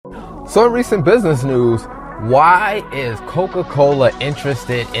So in recent business news, why is Coca-Cola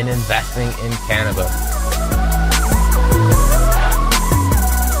interested in investing in cannabis?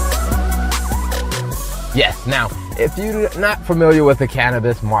 Yes, now, if you're not familiar with the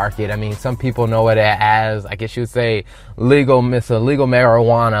cannabis market, I mean, some people know it as, I guess you would say, legal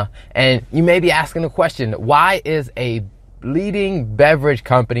marijuana. And you may be asking the question, why is a leading beverage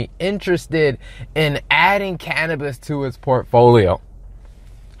company interested in adding cannabis to its portfolio?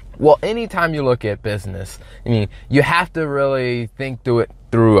 Well, anytime you look at business, I mean, you have to really think through it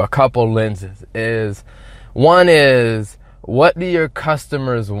through a couple lenses. One is, what do your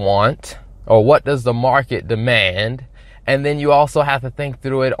customers want? Or what does the market demand? And then you also have to think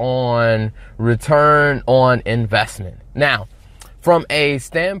through it on return on investment. Now, from a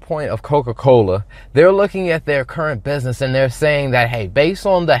standpoint of Coca-Cola, they're looking at their current business and they're saying that, hey, based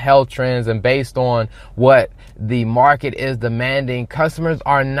on the health trends and based on what the market is demanding, customers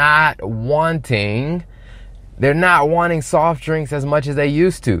are not wanting soft drinks as much as they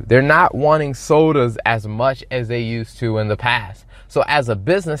used to. They're not wanting sodas as much as they used to in the past. So as a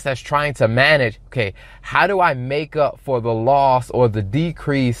business that's trying to manage, okay, how do I make up for the loss or the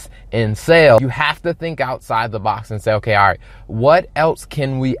decrease in sales? You have to think outside the box and say, okay, all right, what else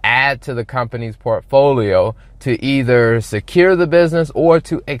can we add to the company's portfolio to either secure the business or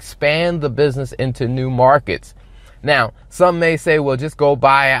to expand the business into new markets? Now, some may say, well, just go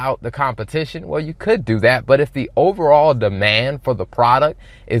buy out the competition. Well, you could do that, but if the overall demand for the product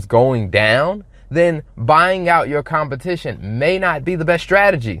is going down, then buying out your competition may not be the best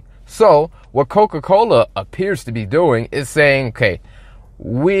strategy. So what Coca-Cola appears to be doing is saying, okay,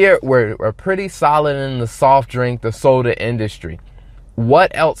 we're pretty solid in the soft drink, the soda industry.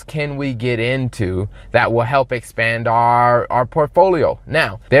 What else can we get into that will help expand our portfolio?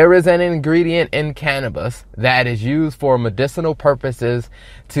 Now, there is an ingredient in cannabis that is used for medicinal purposes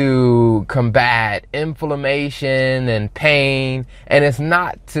to combat inflammation and pain. And it's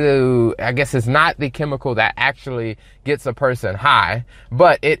not the chemical that actually gets a person high,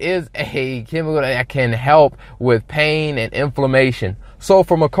 but it is a chemical that can help with pain and inflammation. So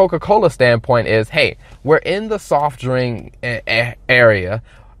from a Coca-Cola standpoint is, hey, we're in the soft drink area.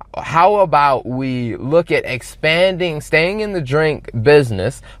 How about we look at expanding, staying in the drink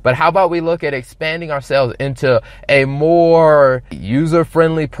business, but how about we look at expanding ourselves into a more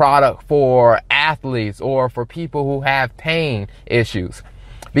user-friendly product for athletes or for people who have pain issues?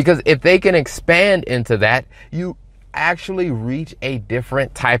 Because if they can expand into that, you actually reach a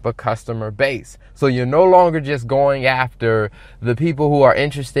different type of customer base. So you're no longer just going after the people who are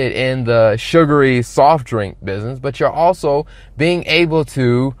interested in the sugary soft drink business, but you're also being able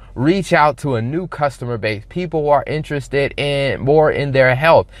to reach out to a new customer base, people who are interested in more in their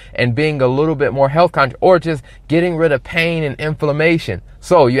health and being a little bit more health conscious or just getting rid of pain and inflammation.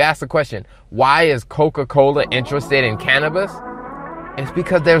 So you ask the question, why is Coca-Cola interested in cannabis? It's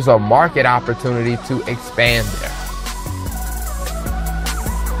because there's a market opportunity to expand there.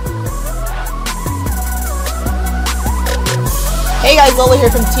 Hey guys, Lola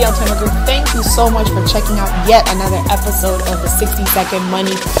here from TL Turner Group. Thank you so much for checking out yet another episode of the 60 Second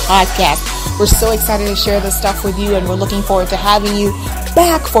Money Podcast. We're so excited to share this stuff with you and we're looking forward to having you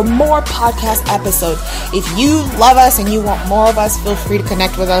back for more podcast episodes. If you love us and you want more of us, feel free to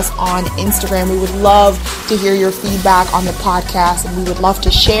connect with us on Instagram. We would love to hear your feedback on the podcast and we would love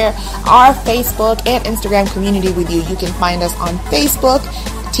to share our Facebook and Instagram community with you. You can find us on Facebook,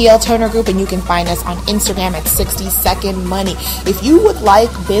 TL Turner Group, and you can find us on Instagram at 60 Second Money. If you would like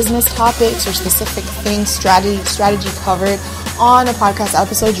business topics or specific things, strategy covered on a podcast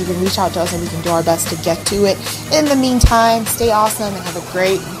episode, you can reach out to us and we can do our best to get to it. In the meantime, stay awesome and have a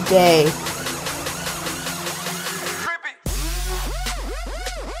great day.